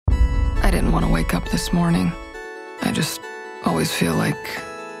I didn't want to wake up this morning. I just always feel like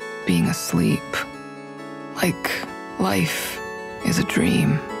being asleep. Like life is a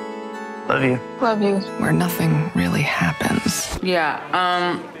dream. Love you. Love you. Where nothing really happens. Yeah,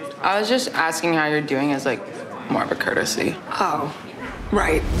 I was just asking how you're doing as, like, more of a courtesy. Oh,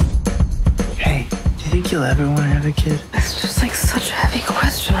 right. Hey, do you think you'll ever want to have a kid? It's just like such a heavy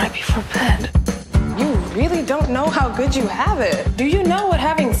question right before bed. You really don't know how good you have it. Do you know what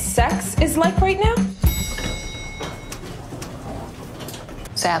having sex is like right now?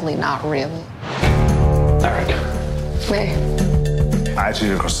 Sadly, not really. Eric. Hey. I actually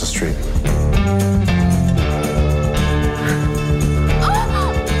live across the street.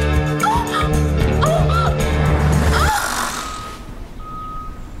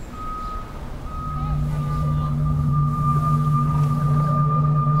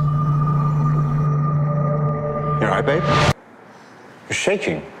 You all right, babe? You're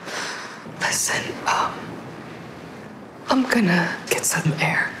shaking. Listen, I'm gonna get some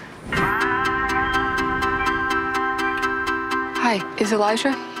air. Hi, is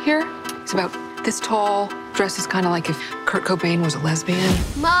Elijah here? He's about this tall, dresses kind of like if Kurt Cobain was a lesbian.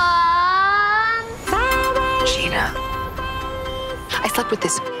 Mom! Gina. I slept with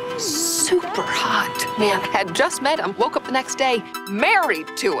this super hot man. Had just met him, woke up the next day,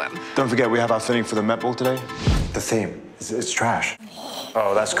 married to him. Don't forget, we have our fitting for the Met Ball today. The theme. It's trash.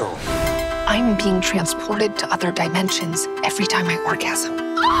 Oh, that's cool. I'm being transported to other dimensions every time I orgasm.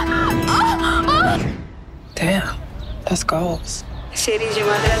 Damn, that's goals. It's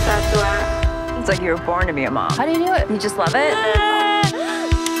like you were born to be a mom. How do you do it? You just love it?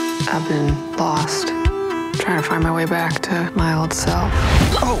 I've been lost, trying to find my way back to my old self.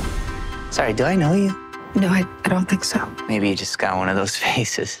 Oh! Sorry, do I know you? No, I don't think so. Maybe you just got one of those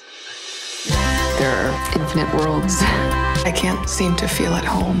faces. There are infinite worlds. I can't seem to feel at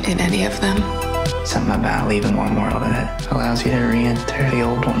home in any of them. Something about leaving one world that allows you to re-enter the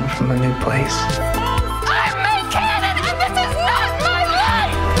old one from a new place. I'm May Cannon, and this is not my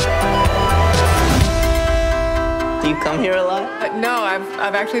life! Do you come here a lot? No,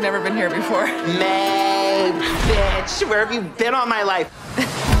 I've actually never been here before. May, bitch, where have you been all my life?